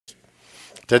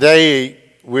Today,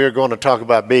 we're going to talk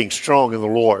about being strong in the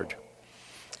Lord.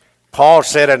 Paul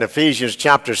said in Ephesians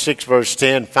chapter 6, verse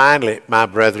 10, "Finally, my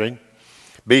brethren,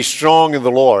 be strong in the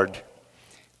Lord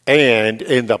and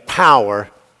in the power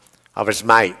of his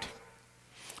might."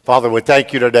 Father, we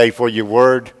thank you today for your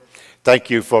word. Thank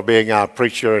you for being our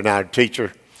preacher and our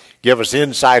teacher. Give us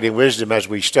insight and wisdom as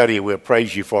we study. We'll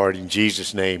praise you for it in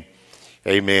Jesus' name.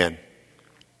 Amen.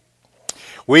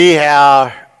 We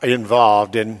are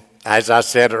involved in, as I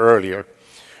said earlier,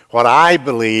 what I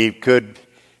believe could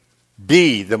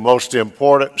be the most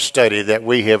important study that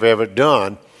we have ever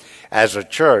done as a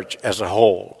church as a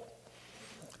whole.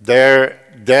 There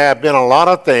have been a lot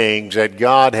of things that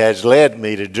God has led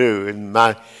me to do in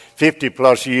my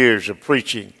 50-plus years of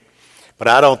preaching, but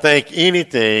I don't think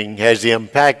anything has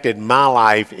impacted my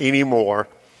life any more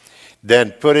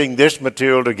than putting this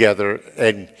material together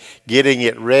and getting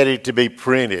it ready to be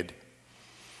printed.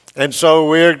 And so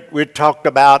we talked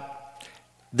about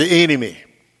the enemy.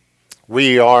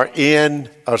 We are in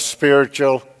a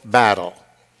spiritual battle.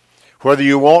 Whether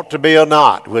you want to be or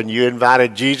not, when you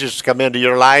invited Jesus to come into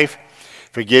your life,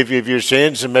 forgive you of your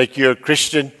sins, and make you a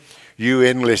Christian, you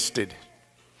enlisted.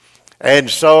 And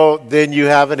so then you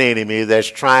have an enemy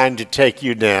that's trying to take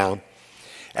you down,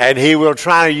 and he will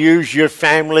try to use your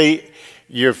family,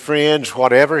 your friends,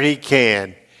 whatever he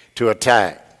can to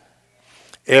attack.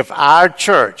 If our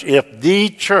church, if the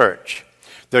church,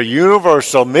 the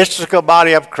universal mystical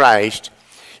body of Christ,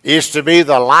 is to be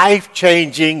the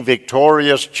life-changing,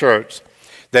 victorious church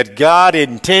that God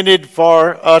intended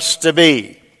for us to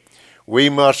be, we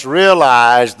must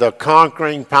realize the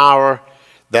conquering power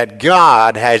that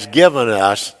God has given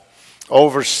us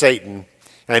over Satan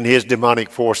and his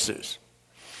demonic forces.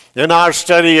 In our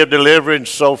study of deliverance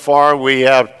so far, we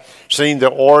have seen the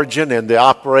origin and the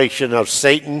operation of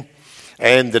Satan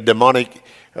and the demonic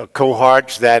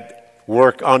cohorts that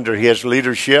work under his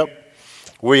leadership.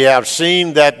 We have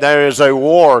seen that there is a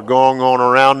war going on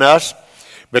around us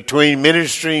between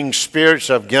ministering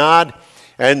spirits of God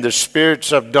and the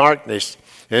spirits of darkness,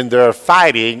 and they're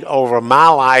fighting over my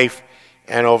life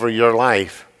and over your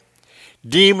life.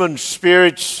 Demon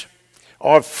spirits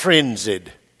are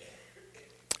frenzied,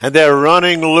 and they're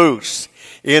running loose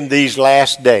in these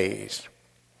last days.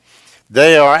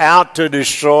 They are out to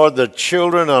destroy the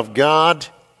children of God,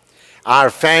 our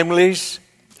families,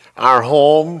 our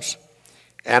homes,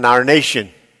 and our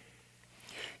nation.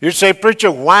 You say, "Preacher,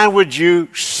 why would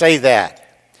you say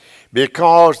that?"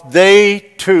 Because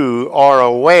they too are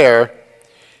aware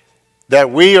that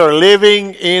we are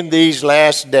living in these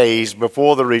last days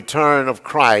before the return of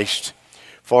Christ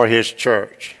for his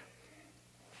church.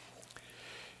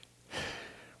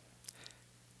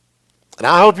 And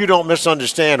I hope you don't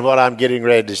misunderstand what I'm getting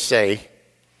ready to say,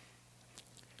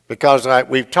 because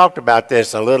we've talked about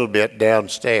this a little bit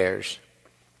downstairs.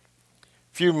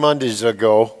 A few Mondays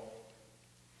ago,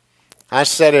 I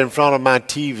sat in front of my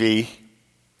TV,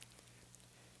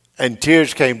 and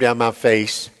tears came down my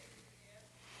face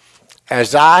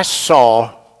as I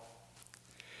saw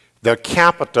the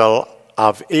capital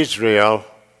of Israel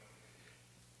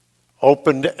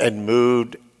opened and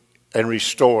moved and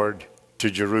restored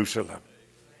to Jerusalem.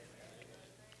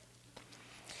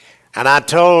 And I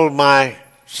told my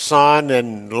son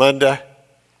and Linda,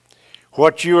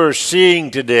 what you are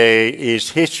seeing today is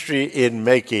history in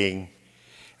making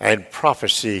and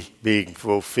prophecy being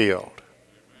fulfilled.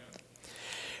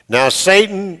 Now,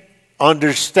 Satan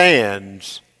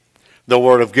understands the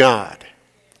Word of God.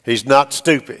 He's not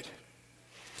stupid.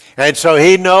 And so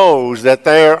he knows that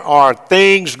there are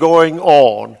things going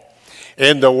on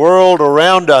in the world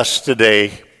around us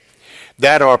today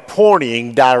that are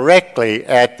pointing directly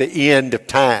at the end of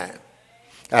time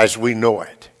as we know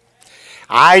it.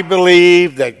 I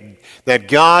believe that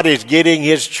God is getting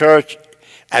his church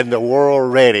and the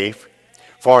world ready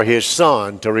for his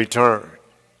Son to return.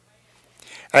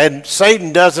 And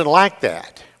Satan doesn't like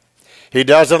that. He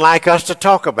doesn't like us to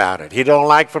talk about it. He don't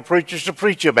like for preachers to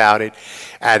preach about it.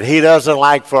 And he doesn't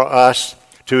like for us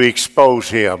to expose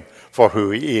him for who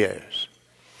he is.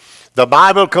 The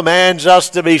Bible commands us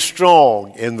to be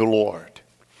strong in the Lord.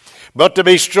 But to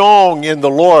be strong in the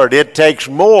Lord, it takes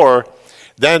more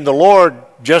than the Lord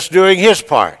just doing his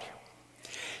part.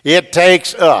 It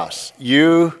takes us,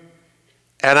 you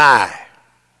and I,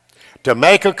 to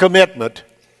make a commitment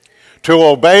to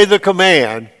obey the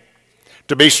command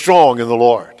to be strong in the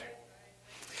Lord.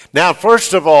 Now,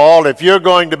 first of all, if you're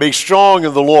going to be strong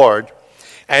in the Lord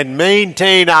and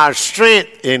maintain our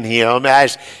strength in him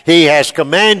as he has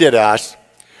commanded us,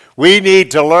 we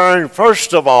need to learn,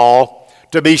 first of all,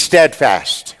 to be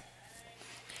steadfast.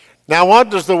 Now, what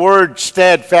does the word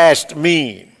steadfast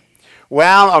mean?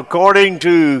 Well, according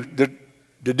to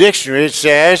the dictionary, it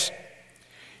says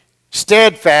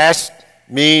steadfast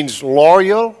means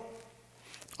loyal,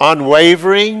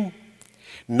 unwavering,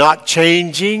 not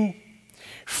changing,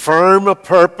 firm of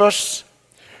purpose,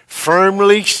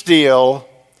 firmly still,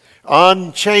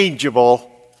 unchangeable,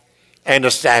 and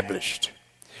established.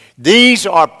 These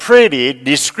are pretty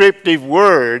descriptive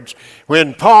words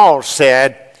when Paul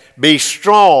said, be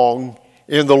strong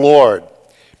in the Lord.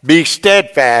 Be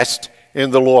steadfast in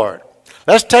the Lord.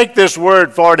 Let's take this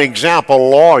word for an example,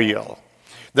 loyal.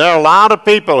 There are a lot of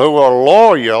people who are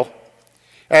loyal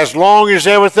as long as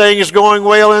everything is going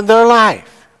well in their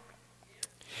life.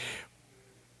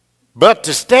 But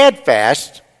to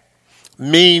steadfast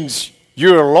means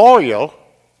you're loyal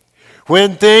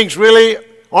when things really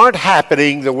aren't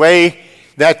happening the way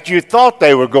that you thought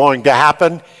they were going to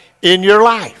happen in your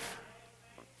life.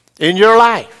 In your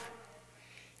life.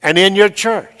 And in your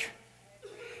church.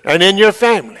 And in your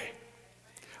family.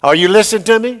 Are you listening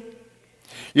to me?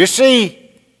 You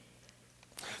see,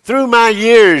 through my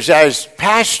years as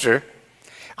pastor,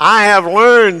 I have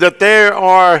learned that there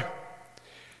are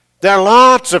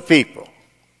lots of people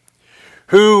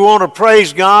who want to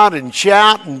praise God and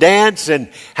shout and dance and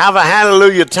have a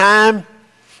hallelujah time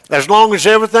as long as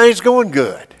everything's going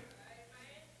good.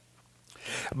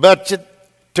 But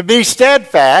to be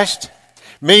steadfast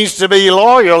means to be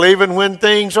loyal even when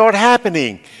things aren't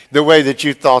happening the way that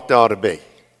you thought they ought to be.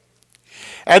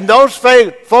 And those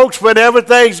folks, when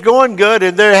everything's going good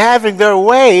and they're having their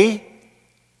way,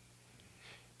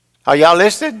 are y'all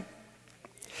listening?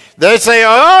 They say,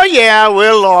 oh yeah,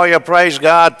 we're loyal, praise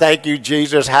God, thank you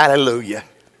Jesus, hallelujah.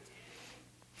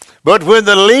 But when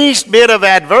the least bit of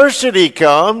adversity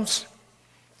comes,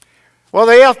 well,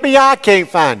 the FBI can't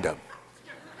find them.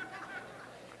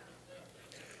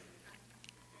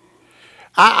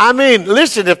 I mean,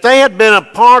 listen, if they had been a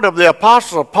part of the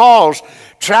Apostle Paul's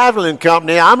traveling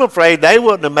company, I'm afraid they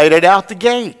wouldn't have made it out the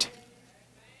gate.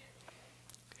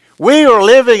 We are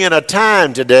living in a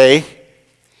time today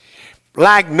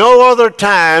like no other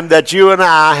time that you and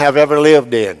I have ever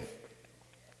lived in.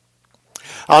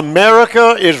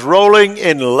 America is rolling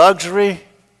in luxury.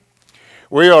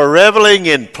 We are reveling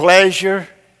in pleasure.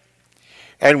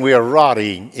 And we are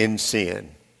rotting in sin.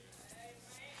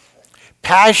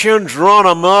 Passions run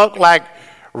amok like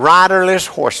riderless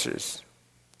horses.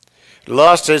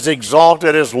 Lust is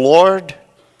exalted as Lord.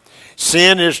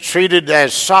 Sin is treated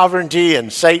as sovereignty,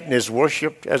 and Satan is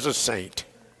worshipped as a saint.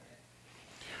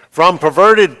 From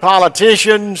perverted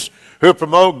politicians who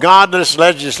promote godless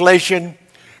legislation,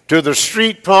 to the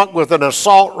street punk with an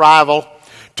assault rifle,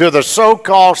 to the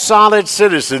so-called solid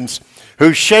citizens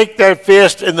who shake their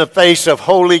fist in the face of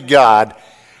holy God,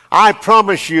 I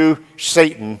promise you,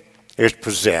 Satan is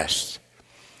possessed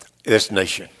this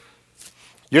nation.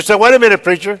 You say, wait a minute,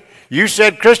 preacher. You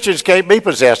said Christians can't be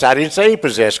possessed. I didn't say he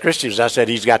possessed Christians. I said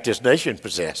he's got this nation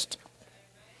possessed.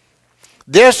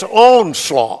 This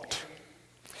onslaught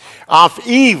of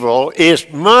evil is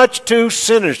much too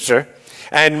sinister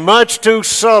and much too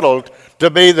subtle to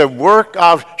be the work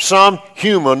of some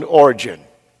human origin.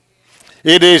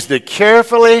 It is the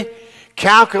carefully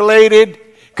calculated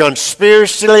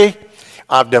conspiracy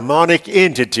of demonic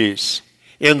entities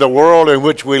in the world in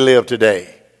which we live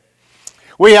today.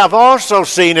 We have also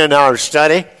seen in our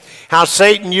study how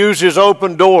Satan uses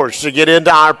open doors to get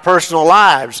into our personal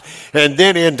lives and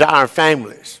then into our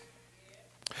families.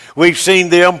 We've seen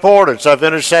the importance of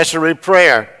intercessory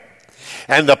prayer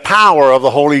and the power of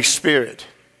the Holy Spirit.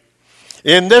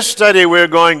 In this study, we're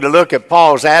going to look at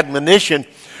Paul's admonition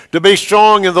to be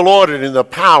strong in the Lord and in the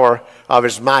power of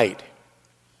his might.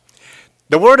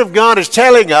 The Word of God is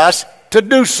telling us to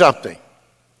do something.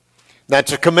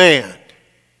 That's a command.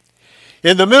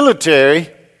 In the military,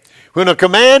 when a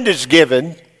command is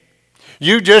given,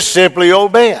 you just simply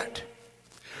obey it.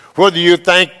 Whether you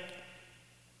think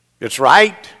it's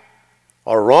right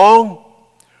or wrong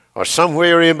or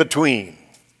somewhere in between.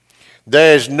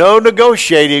 There is no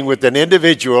negotiating with an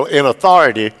individual in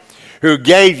authority who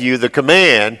gave you the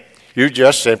command. You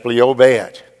just simply obey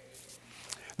it.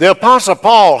 The Apostle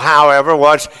Paul, however,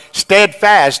 was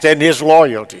steadfast in his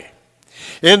loyalty.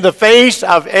 In the face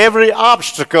of every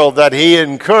obstacle that he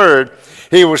incurred,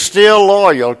 he was still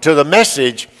loyal to the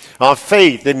message of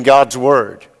faith in God's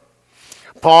Word.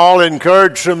 Paul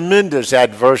incurred tremendous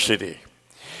adversity.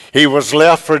 He was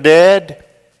left for dead,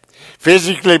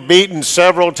 physically beaten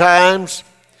several times,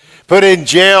 put in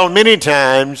jail many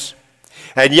times,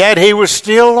 and yet he was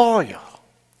still loyal.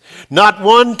 Not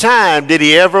one time did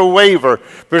he ever waver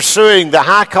pursuing the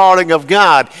high calling of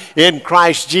God in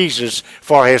Christ Jesus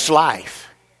for his life.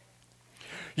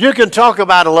 You can talk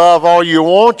about love all you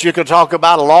want. You can talk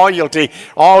about loyalty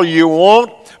all you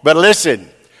want. But listen,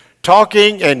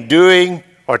 talking and doing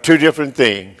are two different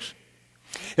things.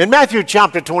 In Matthew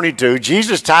chapter 22,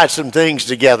 Jesus tied some things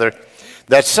together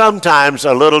that's sometimes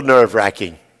a little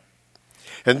nerve-wracking.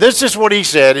 And this is what he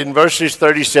said in verses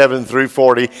 37 through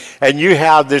 40, and you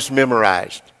have this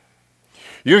memorized.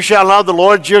 You shall love the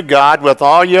Lord your God with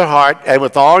all your heart and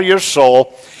with all your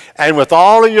soul and with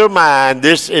all of your mind.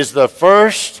 This is the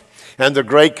first and the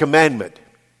great commandment.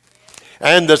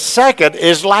 And the second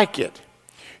is like it.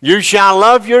 You shall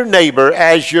love your neighbor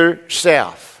as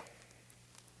yourself.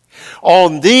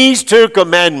 On these two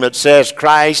commandments, says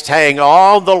Christ, hang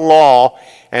all the law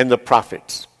and the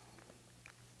prophets.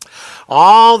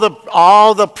 All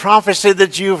the prophecy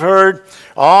that you've heard,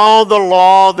 all the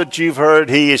law that you've heard,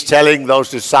 he is telling those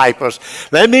disciples.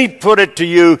 Let me put it to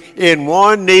you in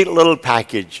one neat little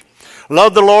package.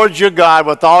 Love the Lord your God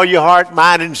with all your heart,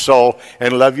 mind, and soul,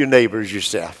 and love your neighbors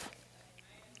yourself.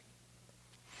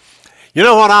 You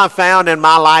know what I've found in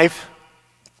my life?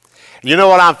 You know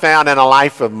what I've found in the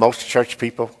life of most church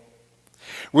people?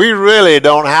 We really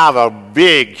don't have a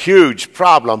big, huge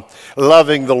problem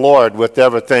loving the Lord with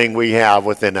everything we have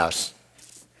within us.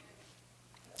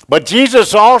 But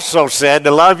Jesus also said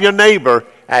to love your neighbor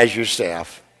as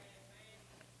yourself.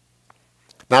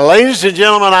 Now, ladies and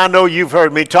gentlemen, I know you've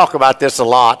heard me talk about this a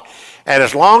lot, and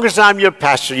as long as I'm your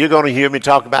pastor, you're going to hear me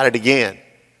talk about it again.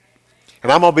 And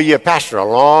I'm going to be your pastor a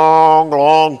long,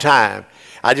 long time.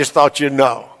 I just thought you'd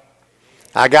know.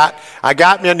 I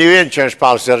got me a new insurance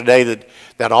policy the other day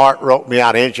that Art wrote me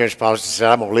out an insurance policy and said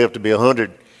I'm going to live to be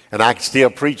 100 and I can still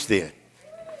preach then.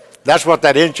 That's what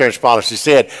that insurance policy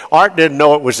said. Art didn't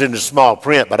know it was in the small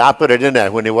print, but I put it in there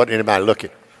when there wasn't anybody looking.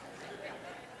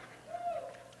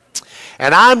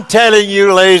 And I'm telling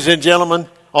you, ladies and gentlemen,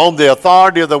 on the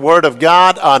authority of the Word of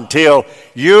God, until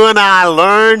you and I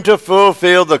learn to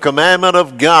fulfill the commandment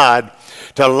of God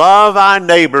to love our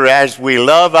neighbor as we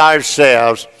love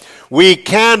ourselves, we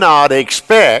cannot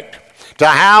expect to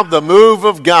have the move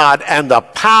of God and the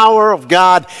power of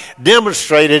God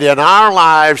demonstrated in our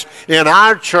lives, in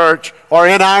our church, or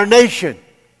in our nation.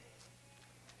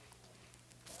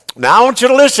 Now, I want you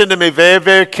to listen to me very,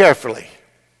 very carefully,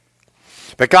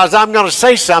 because I'm going to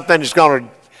say something that's going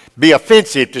to be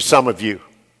offensive to some of you.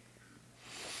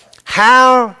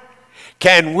 How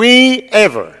can we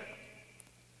ever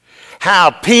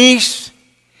have peace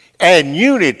and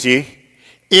unity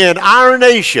in our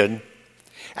nation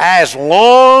as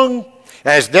long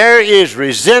as there is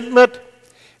resentment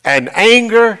and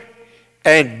anger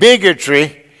and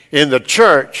bigotry in the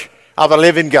church of the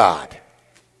living God?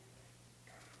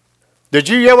 Did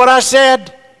you hear what I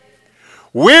said?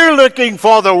 We're looking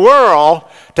for the world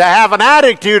to have an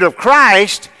attitude of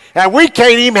Christ, and we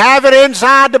can't even have it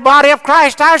inside the body of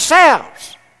Christ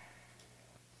ourselves.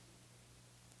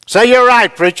 Say you're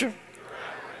right, preacher.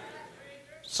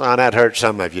 Son, that hurt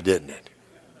some of you, didn't it?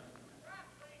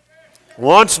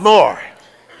 Once more.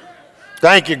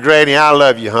 Thank you, Granny. I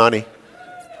love you, honey.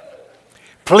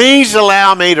 Please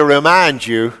allow me to remind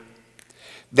you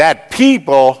that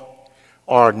people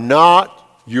are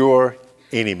not your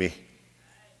enemy.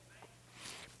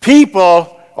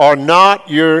 People are not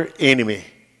your enemy.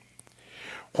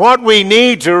 What we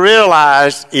need to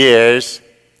realize is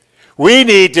we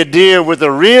need to deal with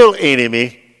the real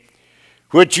enemy,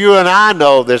 which you and I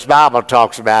know this Bible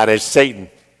talks about as Satan.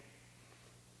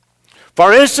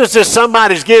 For instance, if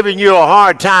somebody's giving you a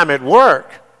hard time at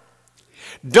work,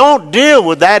 don't deal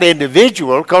with that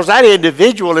individual, because that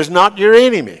individual is not your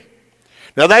enemy.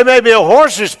 Now, they may be a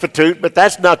horse's patoot, but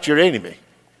that's not your enemy.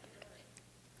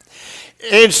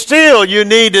 And still, you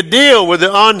need to deal with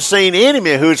the unseen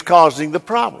enemy who's causing the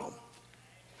problem.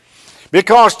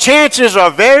 Because chances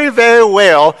are very, very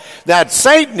well that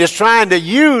Satan is trying to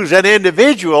use an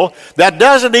individual that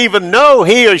doesn't even know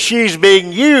he or she's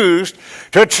being used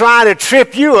to try to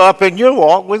trip you up in your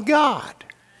walk with God.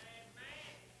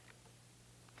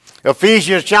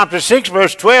 Ephesians chapter 6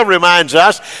 verse 12 reminds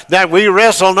us that we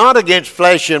wrestle not against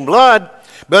flesh and blood,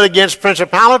 but against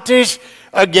principalities,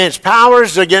 against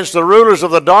powers, against the rulers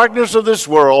of the darkness of this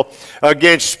world,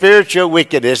 against spiritual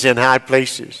wickedness in high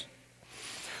places.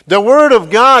 The Word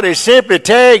of God is simply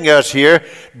telling us here,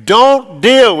 don't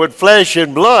deal with flesh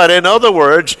and blood. In other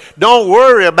words, don't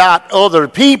worry about other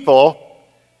people.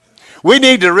 We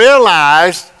need to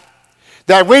realize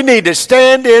that we need to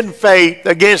stand in faith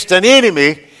against an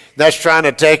enemy that's trying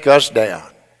to take us down.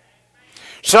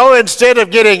 So instead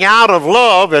of getting out of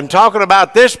love and talking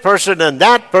about this person and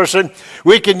that person,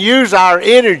 we can use our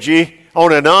energy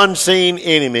on an unseen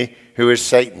enemy who is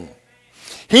Satan.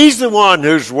 He's the one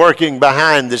who's working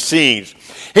behind the scenes.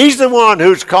 He's the one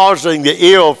who's causing the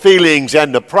ill feelings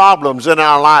and the problems in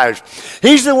our lives.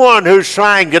 He's the one who's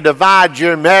trying to divide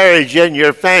your marriage and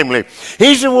your family.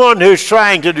 He's the one who's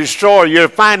trying to destroy your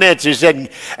finances and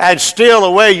steal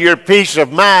away your peace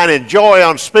of mind and joy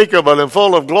unspeakable and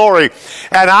full of glory.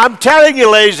 And I'm telling you,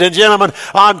 ladies and gentlemen,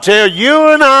 until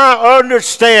you and I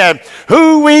understand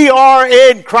who we are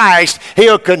in Christ,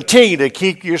 He'll continue to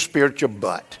keep your spiritual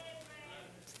butt.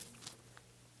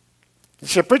 You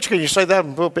say, preacher, can you say that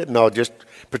in the pulpit? No, just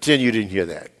pretend you didn't hear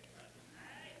that.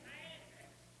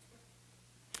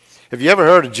 Have you ever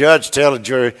heard a judge tell a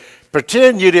jury,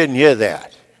 pretend you didn't hear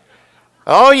that?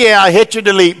 Oh, yeah, I hit your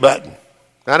delete button.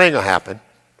 That ain't going to happen.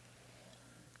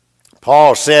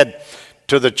 Paul said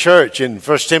to the church in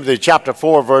 1 Timothy chapter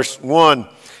 4, verse 1,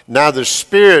 now the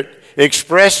Spirit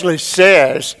expressly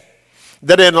says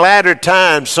that in latter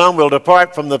times some will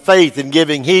depart from the faith in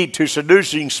giving heed to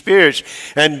seducing spirits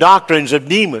and doctrines of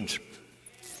demons.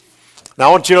 Now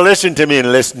I want you to listen to me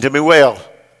and listen to me well.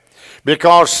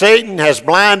 Because Satan has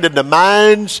blinded the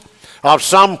minds of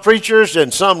some preachers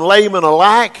and some laymen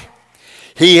alike,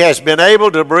 he has been able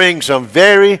to bring some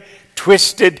very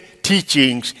twisted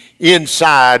teachings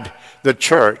inside the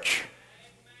church.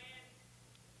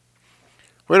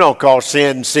 We don't call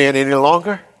sin sin any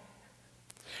longer.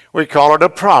 We call it a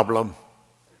problem.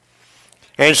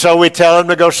 And so we tell them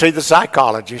to go see the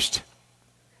psychologist.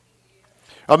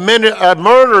 A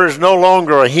murderer is no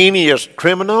longer a heinous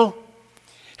criminal.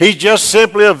 He's just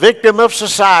simply a victim of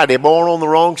society born on the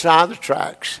wrong side of the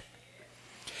tracks.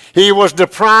 He was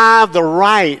deprived the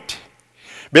right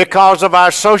because of our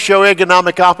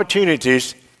socioeconomic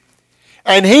opportunities.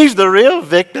 And he's the real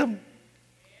victim,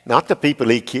 not the people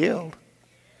he killed.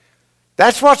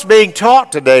 That's what's being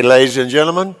taught today, ladies and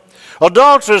gentlemen.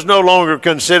 Adultery is no longer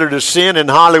considered a sin in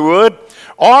Hollywood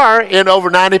or in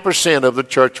over 90% of the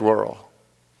church world.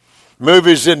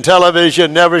 Movies and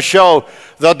television never show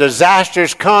the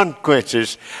disastrous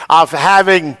consequences of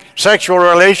having sexual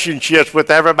relationships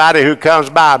with everybody who comes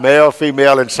by, male,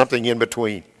 female, and something in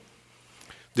between.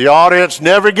 The audience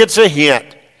never gets a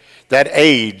hint that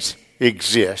AIDS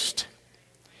exists.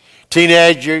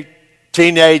 Teenage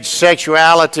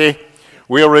sexuality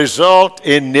will result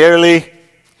in nearly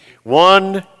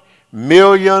 1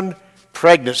 million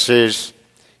pregnancies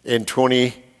in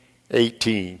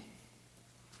 2018,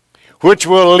 which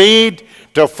will lead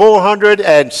to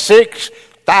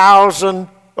 406,000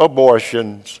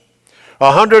 abortions,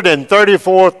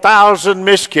 134,000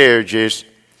 miscarriages,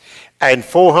 and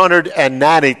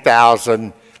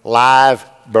 490,000 live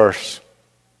births.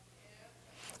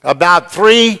 About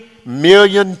 3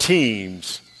 million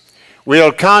teens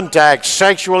will contract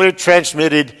sexually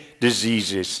transmitted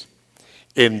diseases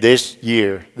in this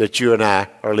year that you and I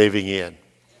are living in.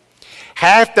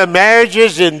 Half the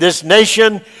marriages in this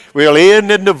nation will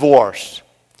end in divorce.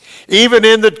 Even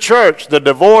in the church, the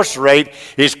divorce rate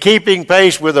is keeping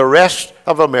pace with the rest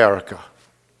of America.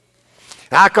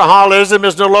 Alcoholism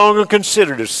is no longer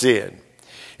considered a sin.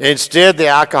 Instead, the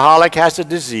alcoholic has a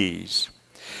disease.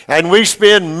 And we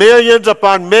spend millions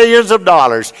upon millions of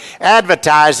dollars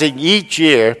advertising each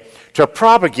year to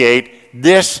propagate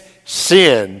this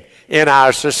sin in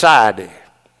our society.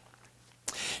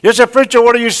 You say, preacher,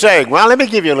 what are you saying? Well, let me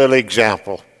give you a little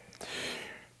example.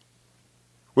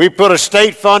 We put a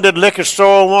state-funded liquor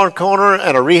store on one corner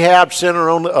and a rehab center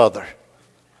on the other.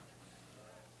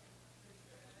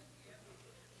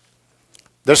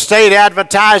 The state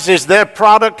advertises their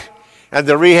product and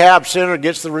the rehab center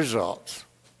gets the results.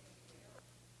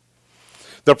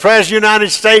 The President of the United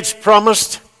States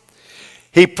promised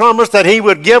that he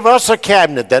would give us a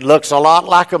cabinet that looks a lot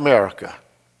like America.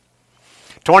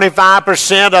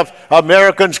 25% of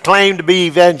Americans claim to be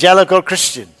evangelical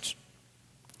Christians.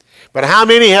 But how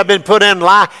many have been put in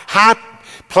high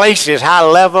places,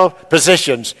 high-level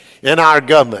positions in our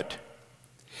government?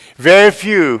 Very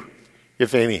few,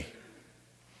 if any.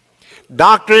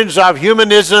 Doctrines of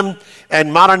humanism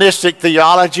and modernistic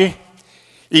theology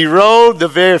erode the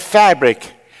very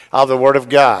fabric of the Word of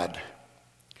God.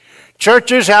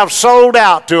 Churches have sold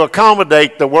out to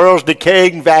accommodate the world's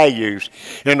decaying values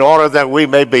in order that we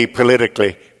may be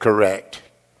politically correct.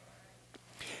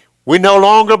 We no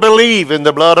longer believe in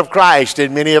the blood of Christ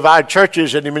in many of our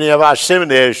churches and in many of our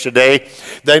seminaries today.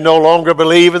 They no longer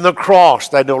believe in the cross.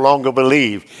 They no longer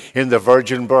believe in the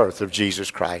virgin birth of Jesus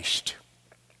Christ.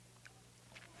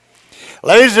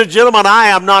 Ladies and gentlemen, I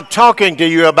am not talking to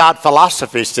you about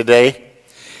philosophies today.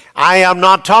 I am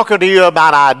not talking to you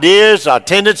about ideas or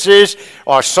tendencies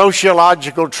or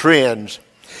sociological trends.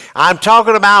 I'm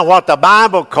talking about what the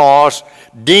Bible calls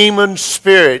demon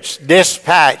spirits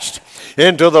dispatched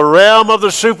into the realm of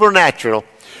the supernatural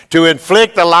to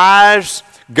inflict the lives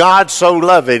God so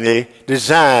lovingly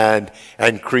designed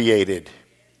and created.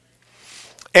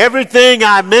 Everything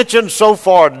I mentioned so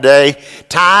far today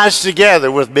ties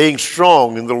together with being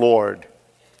strong in the Lord.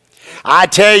 I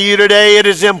tell you today, it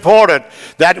is important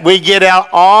that we get out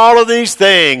all of these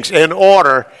things in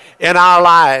order in our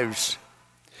lives.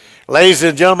 Ladies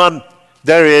and gentlemen,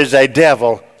 there is a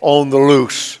devil on the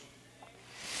loose.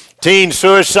 Teen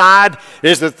suicide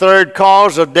is the third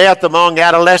cause of death among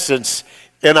adolescents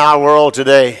in our world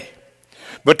today.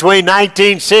 Between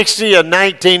 1960 and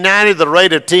 1990, the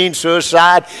rate of teen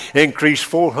suicide increased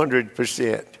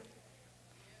 400%.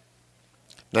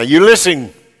 Now you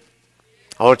listen,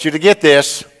 I want you to get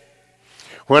this.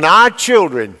 When our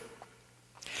children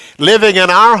living in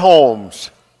our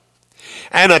homes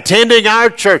and attending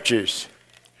our churches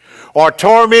are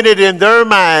tormented in their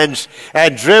minds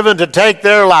and driven to take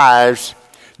their lives,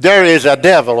 there is a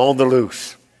devil on the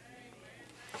loose.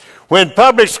 When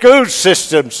public school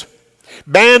systems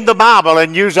ban the Bible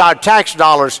and use our tax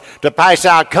dollars to pass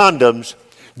out condoms,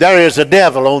 there is a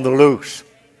devil on the loose.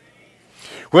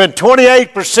 When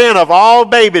 28% of all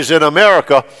babies in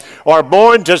America are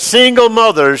born to single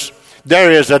mothers, there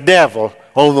is a devil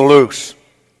on the loose.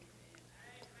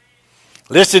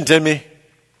 Listen to me.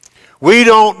 We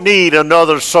don't need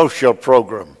another social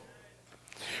program.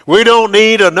 We don't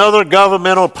need another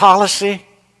governmental policy.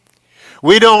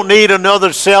 We don't need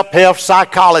another self-help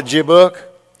psychology book.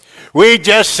 We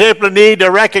just simply need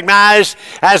to recognize,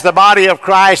 as the body of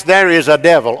Christ, there is a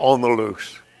devil on the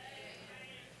loose.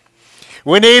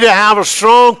 We need to have a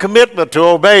strong commitment to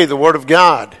obey the Word of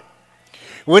God.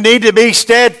 We need to be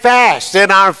steadfast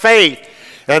in our faith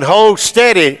and hold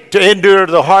steady to endure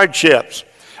the hardships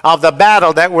of the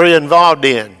battle that we're involved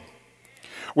in.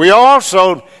 We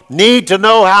also need to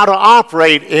know how to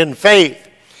operate in faith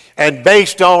and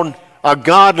based on a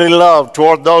godly love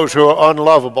toward those who are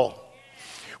unlovable.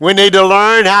 We need to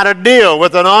learn how to deal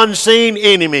with an unseen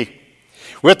enemy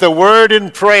with the word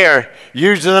and prayer,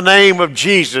 using the name of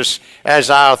Jesus as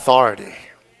our authority.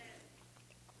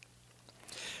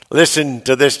 Listen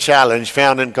to this challenge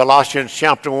found in Colossians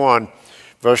chapter 1,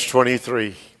 verse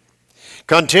 23.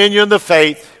 Continue in the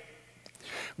faith,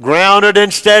 grounded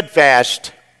and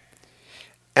steadfast,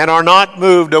 and are not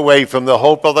moved away from the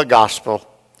hope of the gospel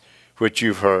which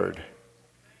you've heard.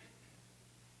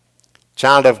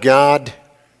 Child of God,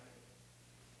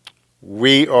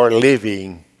 we are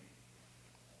living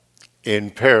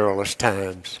in perilous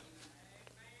times.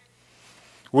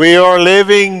 We are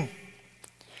living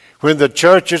when the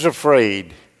church is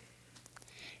afraid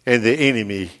and the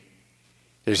enemy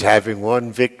is having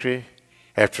one victory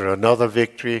after another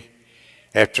victory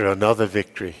after another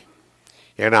victory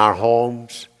in our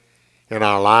homes, in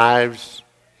our lives,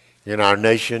 in our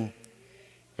nation,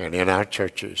 and in our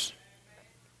churches.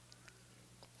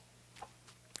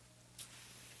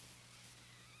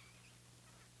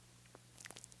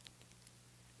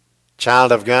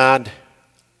 Child of God,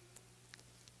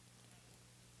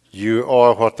 you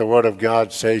are what the Word of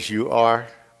God says you are.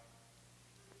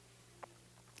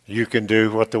 You can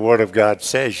do what the Word of God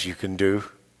says you can do.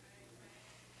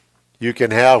 You can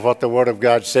have what the Word of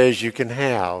God says you can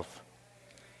have.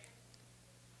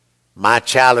 My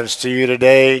challenge to you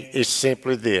today is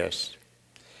simply this: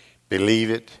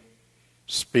 believe it,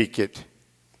 speak it,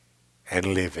 and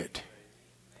live it.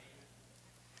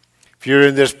 If you're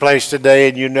in this place today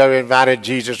and you never invited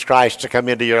Jesus Christ to come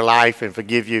into your life and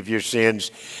forgive you of your sins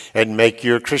and make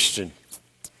you a Christian,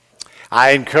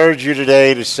 I encourage you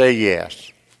today to say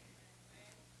yes.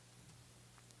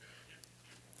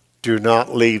 Do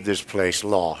not leave this place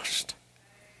lost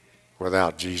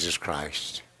without Jesus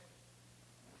Christ.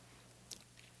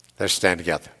 Let's stand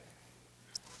together.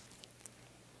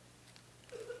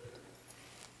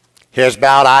 Heads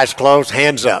bowed, eyes closed,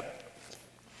 hands up.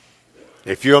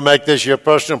 If you'll make this your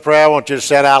personal prayer, I want you to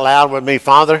say it out loud with me.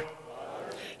 Father,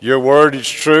 your word is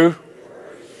true.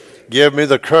 Give me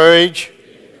the courage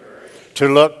to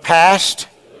look past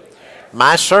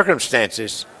my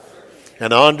circumstances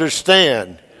and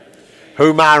understand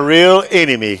who my real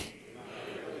enemy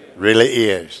really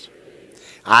is.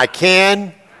 I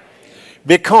can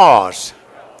because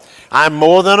I'm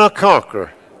more than a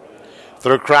conqueror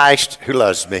through Christ who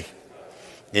loves me.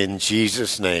 In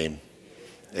Jesus' name.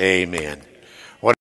 Amen.